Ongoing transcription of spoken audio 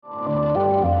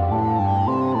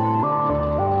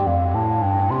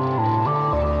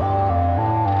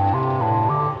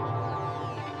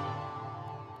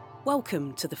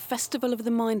Welcome to the Festival of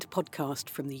the Mind podcast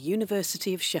from the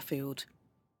University of Sheffield.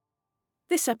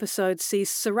 This episode sees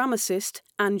ceramicist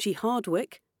Angie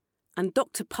Hardwick and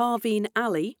Dr. Parveen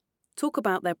Ali talk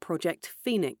about their project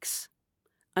Phoenix,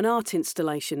 an art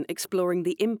installation exploring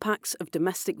the impacts of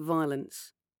domestic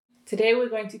violence. Today we're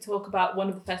going to talk about one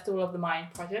of the Festival of the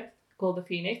Mind projects called the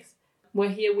Phoenix.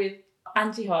 We're here with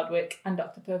Angie Hardwick and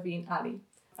Dr. Parveen Ali,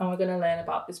 and we're going to learn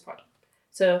about this project.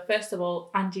 So first of all,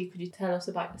 Angie, could you tell us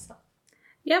about yourself?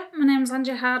 Yep, my name's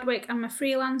Angie Hardwick. I'm a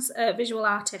freelance visual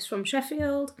artist from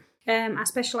Sheffield. I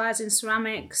specialise in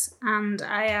ceramics and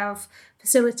I have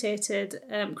facilitated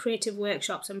creative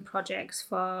workshops and projects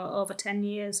for over 10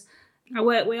 years. I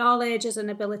work with all ages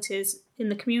and abilities in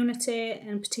the community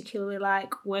and particularly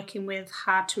like working with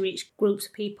hard to reach groups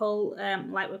of people,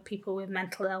 like with people with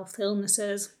mental health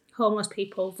illnesses, homeless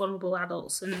people, vulnerable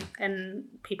adults and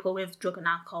people with drug and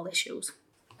alcohol issues.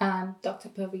 And Dr.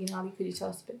 Parveen Ali, could you tell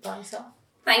us a bit about yourself?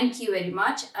 Thank you very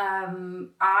much.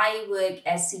 I work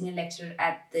as senior lecturer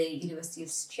at the University of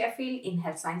Sheffield in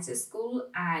Health Sciences School,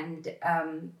 and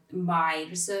my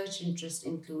research interests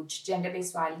include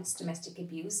gender-based violence, domestic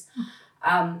abuse,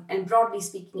 and broadly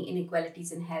speaking,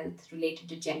 inequalities in health related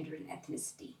to gender and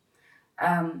ethnicity.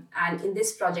 And in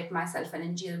this project, myself and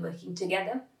Angie are working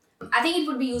together. I think it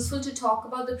would be useful to talk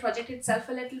about the project itself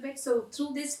a little bit. So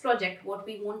through this project, what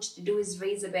we want to do is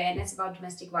raise awareness about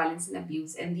domestic violence and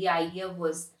abuse. And the idea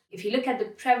was, if you look at the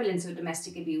prevalence of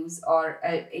domestic abuse, or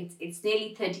it's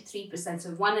nearly 33%, so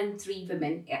 1 in 3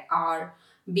 women are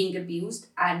being abused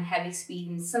and have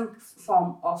experienced some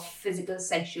form of physical,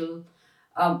 sexual,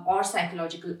 or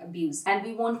psychological abuse. And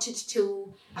we wanted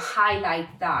to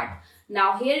highlight that.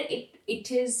 Now here it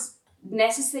is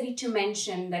necessary to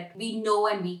mention that we know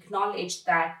and we acknowledge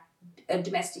that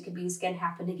domestic abuse can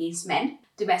happen against men.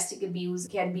 Domestic abuse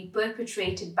can be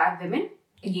perpetrated by women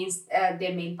against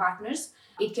their male partners.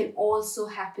 It can also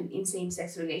happen in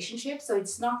same-sex relationships. So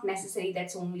it's not necessary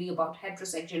that's only about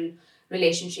heterosexual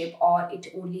relationship or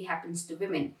it only happens to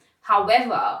women.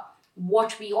 However,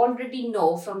 what we already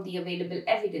know from the available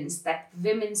evidence that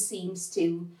women seems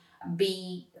to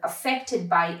be affected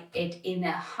by it in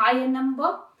a higher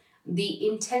number. The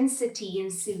intensity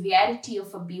and severity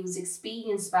of abuse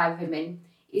experienced by women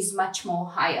is much more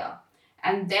higher.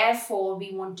 And therefore,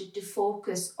 we wanted to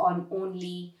focus on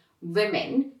only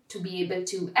women to be able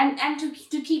to, and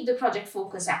to keep the project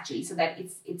focused actually, so that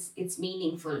it's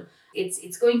meaningful.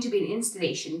 It's going to be an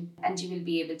installation and you will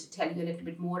be able to tell you a little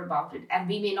bit more about it. And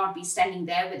we may not be standing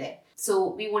there with it.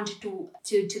 So we wanted to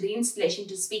the installation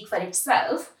to speak for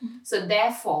itself. Mm-hmm. So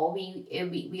therefore,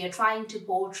 we are trying to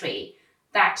portray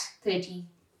that 33%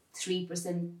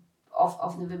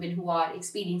 of the women who are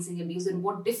experiencing abuse and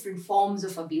what different forms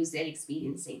of abuse they're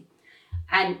experiencing.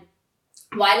 And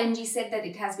while Angie said that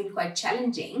it has been quite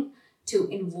challenging to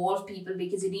involve people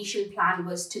because initial plan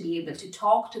was to be able to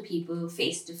talk to people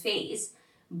face to face,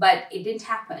 but it didn't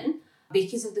happen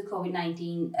because of the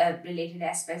COVID-19 related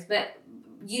aspects. But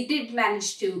you did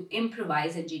manage to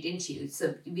improvise, Angie, didn't you?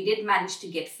 So we did manage to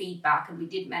get feedback and we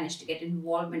did manage to get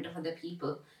involvement of other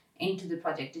people into the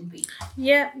project, didn't we?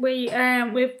 Yeah,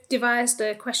 we've devised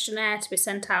a questionnaire to be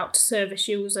sent out to service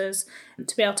users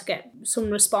to be able to get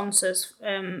some responses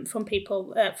from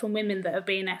people, from women that have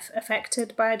been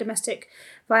affected by domestic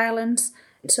violence,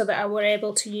 so that we're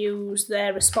able to use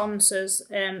their responses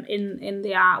in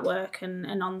the artwork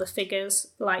and on the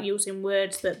figures, like using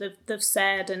words that they've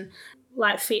said and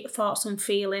like thoughts and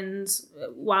feelings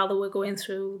while they were going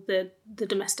through the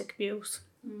domestic abuse.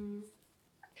 Mm.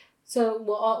 So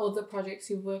what are other projects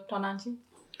you've worked on, Angie?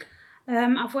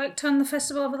 I've worked on the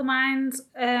Festival of the Mind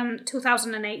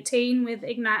 2018 with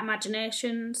Ignite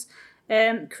Imaginations,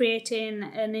 creating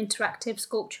an interactive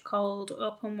sculpture called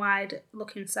Open Wide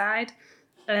Look Inside,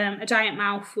 a giant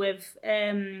mouth with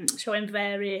showing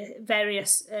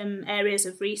various areas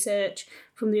of research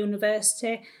from the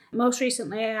university. Most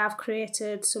recently, I've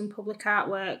created some public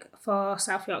artwork for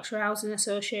South Yorkshire Housing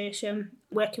Association,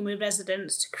 working with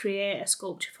residents to create a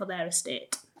sculpture for their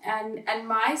estate. And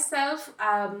myself,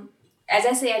 as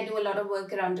I say, I do a lot of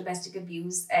work around domestic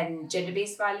abuse and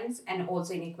gender-based violence and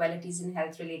also inequalities in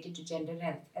health related to gender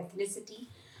and ethnicity.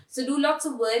 So do lots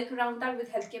of work around that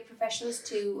with healthcare professionals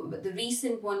too. The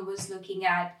recent one was looking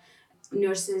at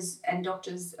nurses and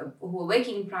doctors who are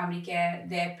working in primary care,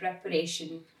 their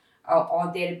preparation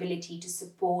or their ability to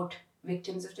support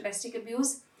victims of domestic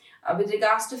abuse. With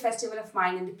regards to Festival of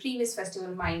Mind, in the previous Festival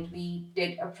of Mind, we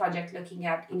did a project looking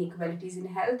at inequalities in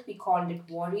health. We called it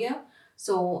Warrior.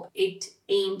 So it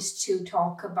aimed to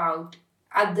talk about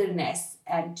otherness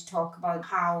and to talk about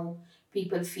how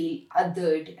people feel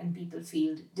othered and people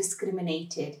feel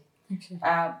discriminated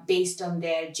based on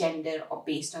their gender or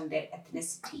based on their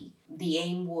ethnicity. The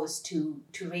aim was to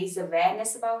raise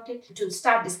awareness about it, to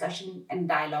start discussion and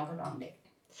dialogue around it.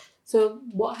 So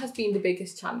what has been the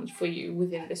biggest challenge for you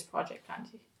within this project,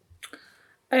 Angie?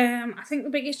 I think the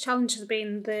biggest challenge has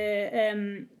been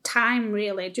the time,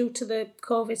 really, due to the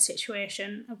COVID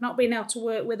situation. I've not been able to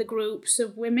work with the groups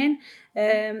of women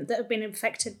that have been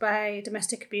affected by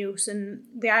domestic abuse, and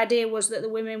the idea was that the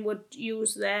women would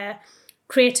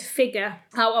create a figure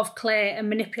out of clay and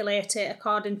manipulate it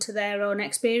according to their own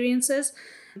experiences.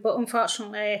 But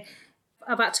unfortunately,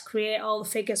 I've had to create all the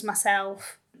figures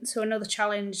myself. So another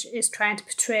challenge is trying to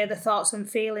portray the thoughts and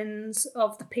feelings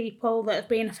of the people that have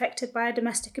been affected by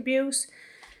domestic abuse.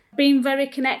 Being very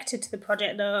connected to the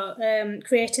project though,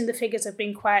 creating the figures have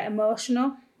been quite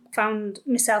emotional. Found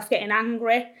myself getting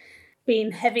angry,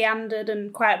 being heavy-handed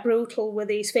and quite brutal with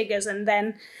these figures, and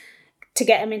then to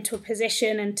get them into a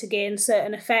position and to gain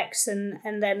certain effects, and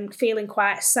then feeling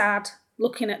quite sad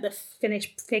looking at the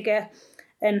finished figure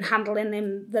and handling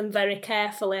them very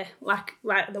carefully, like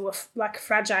they were like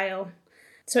fragile.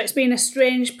 So it's been a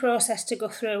strange process to go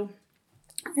through.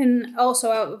 And also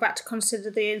I've had to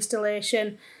consider the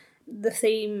installation. The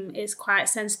theme is quite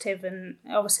sensitive, and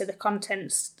obviously the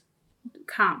contents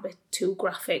can't be too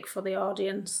graphic for the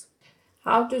audience.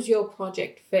 How does your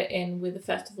project fit in with the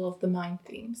Festival of the Mind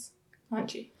themes,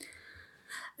 Angie?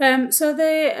 So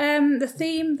the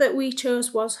theme that we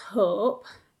chose was hope.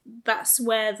 That's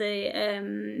where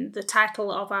the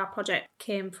title of our project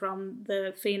came from,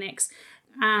 the Phoenix.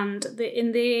 And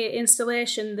in the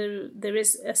installation, there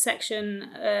is a section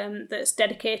that's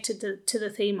dedicated to the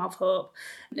theme of hope.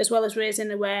 As well as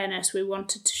raising awareness, we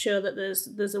wanted to show that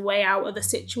there's a way out of the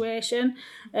situation.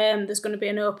 There's going to be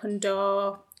an open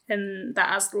door, and that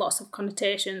has lots of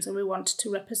connotations, and we wanted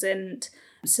to represent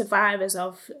survivors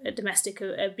of domestic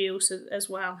abuse as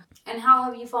well. And how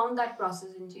have you found that process,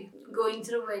 Angie? Going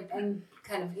through it and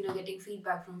kind of, getting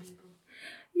feedback from people?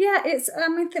 Yeah,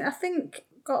 I think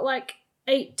got like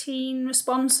 18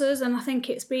 responses, and I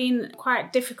think it's been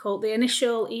quite difficult. The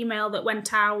initial email that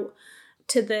went out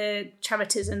to the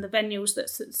charities and the venues that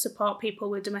support people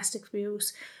with domestic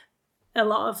abuse, a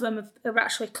lot of them have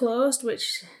actually closed,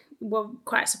 which were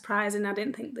quite surprising. I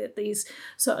didn't think that these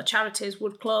sort of charities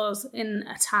would close in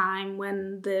a time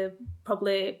when the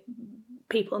probably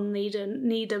people need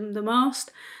them the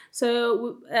most.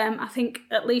 So I think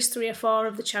at least 3 or 4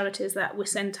 of the charities that we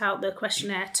sent out the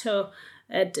questionnaire to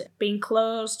had been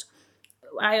closed.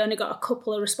 I only got a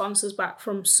couple of responses back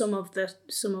from some of the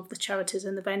charities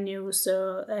and the venues.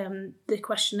 So the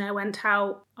questionnaire went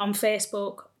out on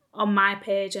Facebook, on my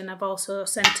page, and I've also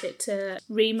sent it to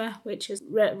REMA, which is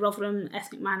Rotherham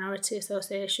Ethnic Minority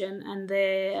Association, and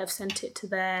they have sent it to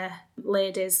their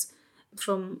ladies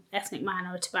from ethnic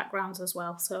minority backgrounds as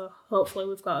well. So hopefully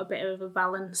we've got a bit of a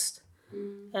balanced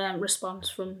response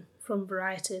from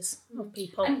varieties of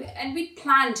people. And we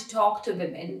plan to talk to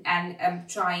women and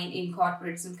try and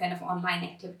incorporate some kind of online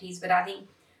activities, but I think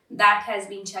that has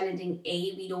been challenging.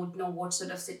 A, we don't know what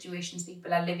sort of situations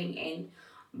people are living in.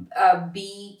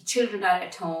 B, children are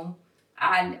at home,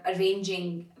 and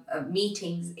arranging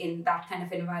meetings in that kind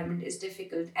of environment is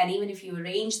difficult. And even if you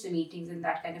arrange the meetings in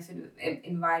that kind of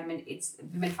environment,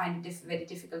 women find it very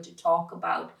difficult to talk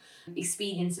about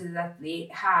experiences that they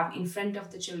have in front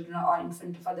of the children or in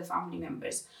front of other family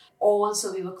members.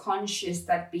 Also, we were conscious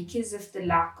that because of the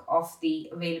lack of the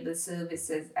available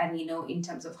services and, in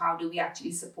terms of how do we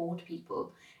actually support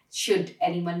people, should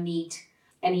anyone need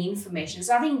any information.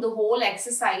 So I think the whole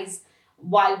exercise,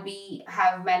 while we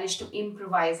have managed to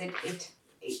improvise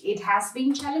it has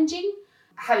been challenging.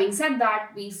 Having said that,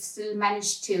 we've still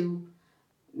managed to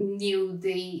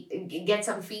get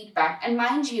some feedback. And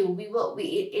mind you,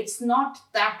 it's not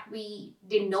that we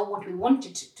didn't know what we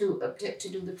wanted to do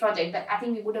the project, but I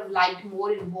think we would have liked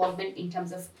more involvement in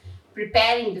terms of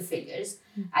preparing the figures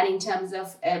and in terms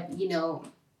of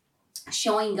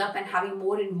showing up and having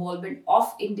more involvement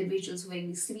of individuals who have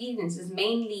experiences,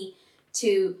 mainly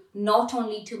to not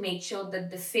only to make sure that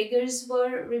the figures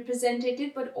were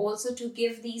represented, but also to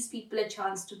give these people a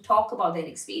chance to talk about their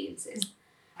experiences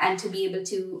and to be able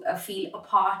to feel a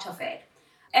part of it.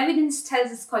 Evidence tells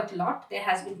us quite a lot. There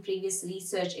has been previous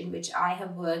research in which I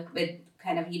have worked with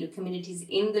kind of, communities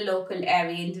in the local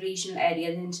area, in the regional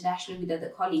area, and internationally with other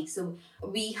colleagues. So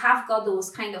we have got those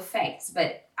kind of facts.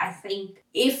 But I think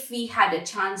if we had a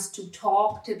chance to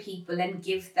talk to people and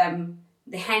give them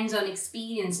the hands-on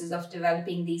experiences of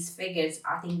developing these figures,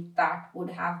 I think that would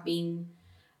have been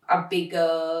a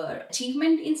bigger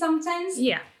achievement in some sense.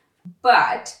 Yeah.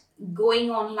 But going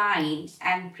online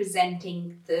and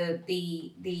presenting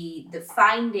the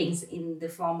findings in the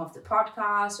form of the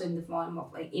podcast or in the form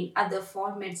of in other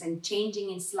formats and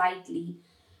changing it slightly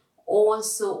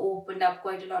also opened up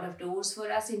quite a lot of doors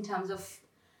for us in terms of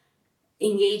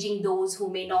engaging those who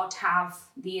may not have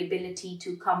the ability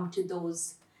to come to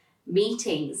those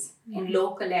meetings in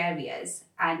local areas,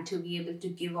 and to be able to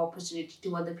give opportunity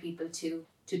to other people to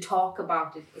talk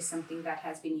about it is something that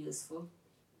has been useful.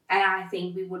 And I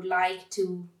think we would like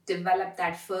to develop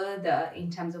that further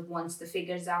in terms of once the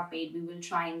figures are made, we will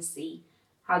try and see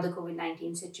how the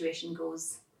COVID-19 situation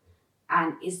goes.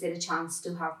 And is there a chance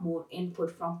to have more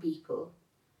input from people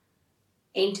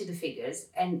into the figures?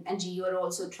 And you are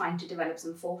also trying to develop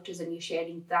some photos and you're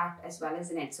sharing that as well,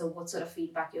 isn't it? So what sort of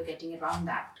feedback you're getting around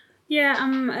that? Yeah,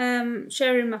 I'm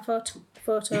sharing my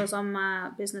photos on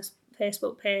my business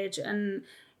Facebook page, and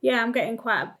yeah, I'm getting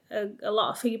quite a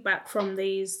lot of feedback from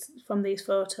these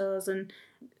photos, and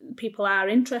people are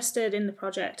interested in the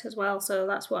project as well. So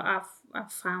that's what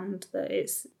I've found, that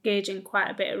it's gauging quite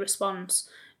a bit of response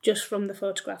just from the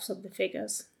photographs of the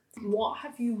figures. What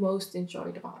have you most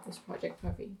enjoyed about this project,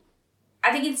 Praveen?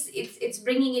 I think it's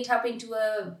bringing it up into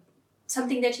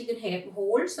something that you can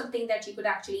hold, something that you could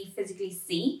actually physically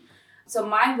see. So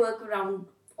my work around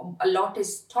a lot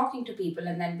is talking to people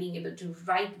and then being able to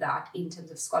write that in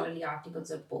terms of scholarly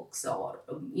articles or books, or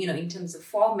in terms of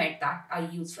format that are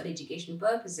used for education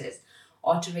purposes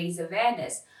or to raise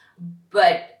awareness.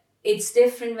 But it's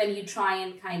different when you try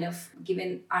and kind of give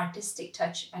an artistic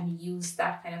touch and use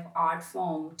that kind of art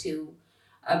form to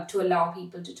allow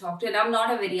people to talk to. And I'm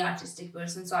not a very artistic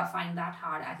person, so I find that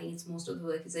hard. I think it's most of the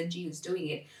work is Anji who's doing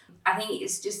it. I think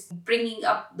it's just bringing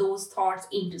up those thoughts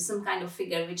into some kind of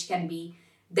figure which can be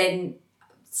then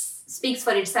speaks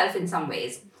for itself in some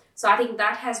ways. So I think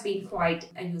that has been quite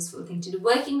a useful thing to do.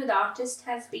 Working with artists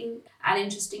has been an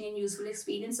interesting and useful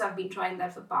experience. So I've been trying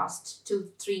that for past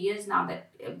 2-3 years now, that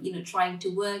trying to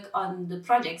work on the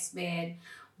projects where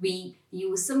we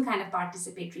use some kind of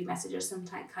participatory message or some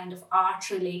kind of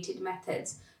art-related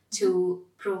methods to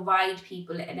provide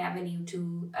people an avenue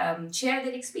to share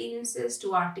their experiences,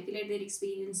 to articulate their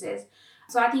experiences.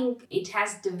 So I think it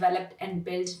has developed and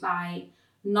built my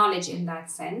knowledge in that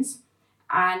sense.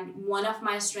 And one of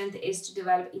my strengths is to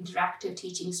develop interactive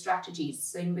teaching strategies,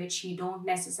 so in which you don't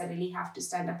necessarily have to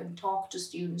stand up and talk to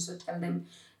students or tell them,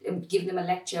 give them a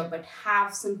lecture, but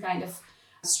have some kind of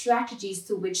strategies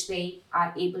through which they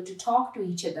are able to talk to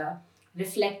each other,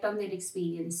 reflect on their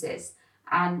experiences,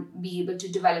 and be able to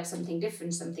develop something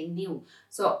different, something new.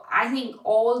 So I think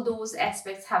all those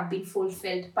aspects have been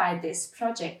fulfilled by this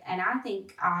project. And I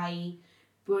think I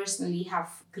personally have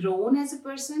grown as a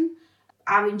person.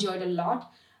 I've enjoyed a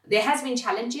lot. There has been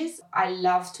challenges. I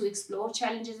love to explore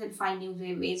challenges and find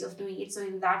new ways of doing it. So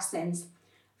in that sense,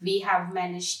 we have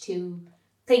managed to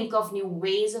think of new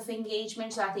ways of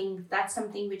engagement. So I think that's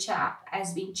something which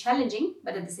has been challenging,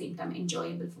 but at the same time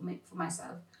enjoyable for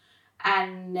myself.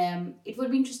 And it would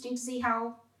be interesting to see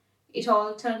how it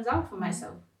all turns out for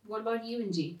myself. What about you,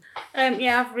 Anji?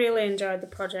 Yeah, I've really enjoyed the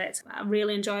project. I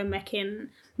really enjoy making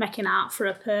art for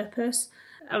a purpose.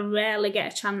 I rarely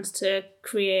get a chance to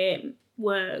create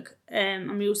work.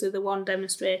 I'm usually the one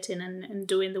demonstrating and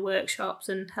doing the workshops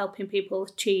and helping people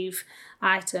achieve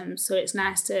items. So it's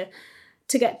nice to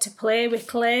get to play with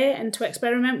clay and to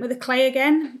experiment with the clay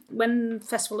again. When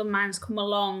Festival of Minds come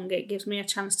along, it gives me a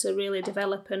chance to really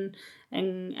develop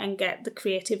and get the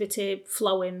creativity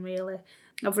flowing, really.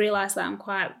 I've realised that I'm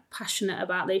quite passionate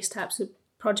about these types of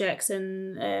projects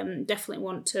and definitely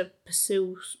want to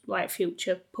pursue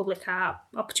future public art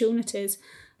opportunities.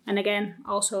 And again,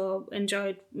 also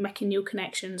enjoyed making new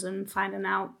connections and finding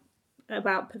out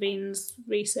about Praveen's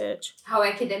research. How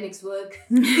academics work.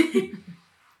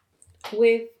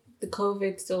 With the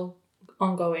COVID still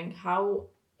ongoing, how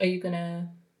are you going to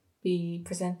be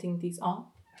presenting these art?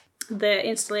 The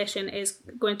installation is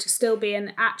going to still be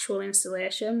an actual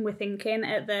installation, we're thinking,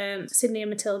 at the Sidney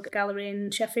and Matilda Gallery in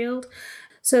Sheffield.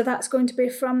 So that's going to be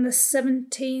from the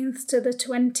 17th to the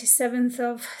 27th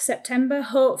of September,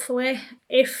 hopefully.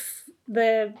 If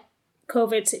the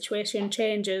COVID situation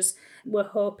changes, we're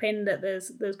hoping that there's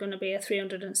going to be a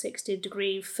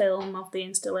 360-degree film of the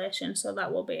installation, so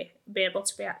that will be able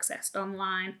to be accessed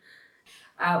online.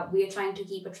 We are trying to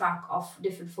keep a track of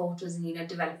different photos and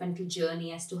developmental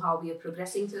journey as to how we are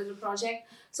progressing through the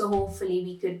project. So hopefully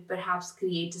we could perhaps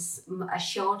create a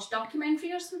short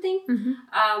documentary or something,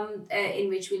 in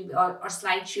which or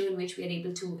slideshow in which we are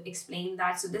able to explain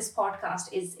that. So this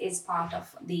podcast is part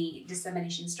of the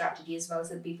dissemination strategy as well,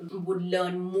 so that people would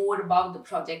learn more about the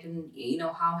project and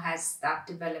how has that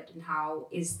developed and how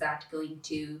is that going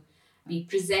to be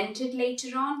presented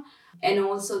later on. And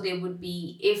also there would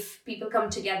be, if people come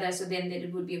together, so then there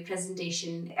would be a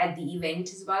presentation at the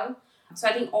event as well. So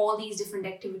I think all these different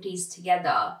activities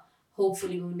together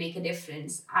hopefully will make a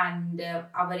difference. And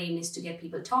our aim is to get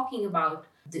people talking about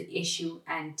the issue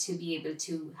and to be able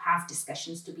to have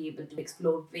discussions, to be able to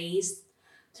explore ways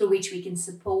through which we can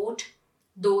support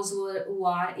those who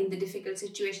are in the difficult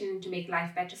situation and to make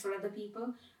life better for other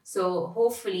people. So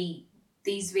hopefully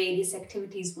these various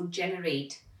activities would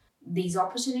generate these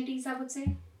opportunities, I would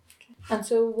say. And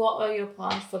so what are your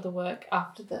plans for the work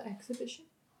after the exhibition?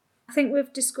 I think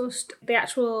we've discussed the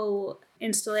actual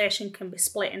installation can be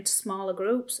split into smaller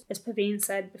groups. As Paveen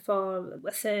said before,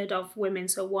 a third of women,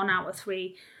 so 1 out of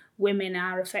 3 women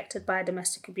are affected by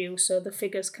domestic abuse. So the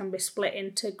figures can be split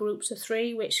into groups of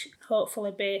 3, which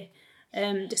hopefully be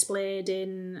displayed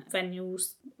in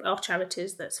venues or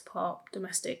charities that support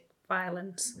domestic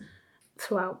violence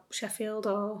throughout Sheffield.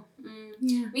 Or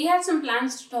We have some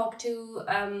plans to talk to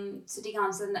City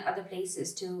Council and other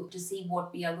places to see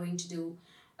what we are going to do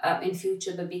in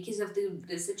future, but because of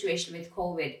the situation with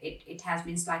COVID, it has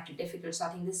been slightly difficult. So I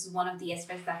think this is one of the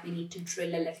aspects that we need to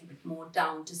drill a little bit more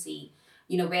down to see,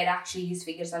 where actually these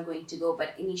figures are going to go.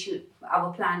 But initially,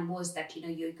 our plan was that,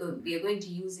 we are going to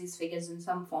use these figures in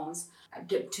some forms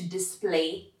to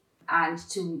display and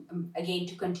to, again,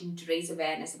 to continue to raise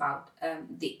awareness about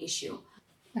the issue.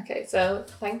 Okay, so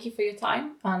thank you for your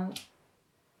time, and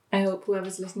I hope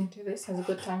whoever's listening to this has a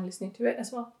good time listening to it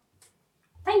as well.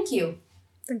 Thank you.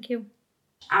 Thank you.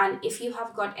 And if you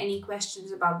have got any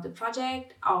questions about the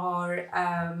project or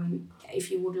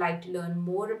if you would like to learn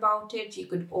more about it, you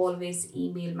could always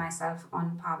email myself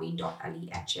on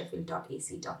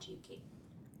parveen.ali@sheffield.ac.uk.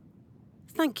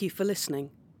 Thank you for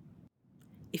listening.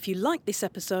 If you like this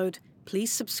episode,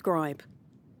 please subscribe.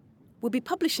 We'll be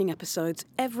publishing episodes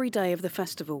every day of the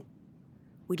festival.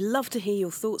 We'd love to hear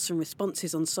your thoughts and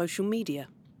responses on social media.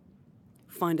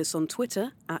 Find us on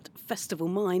Twitter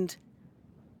 @FestivalMind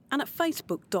and at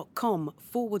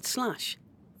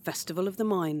facebook.com/Festival of the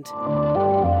Mind.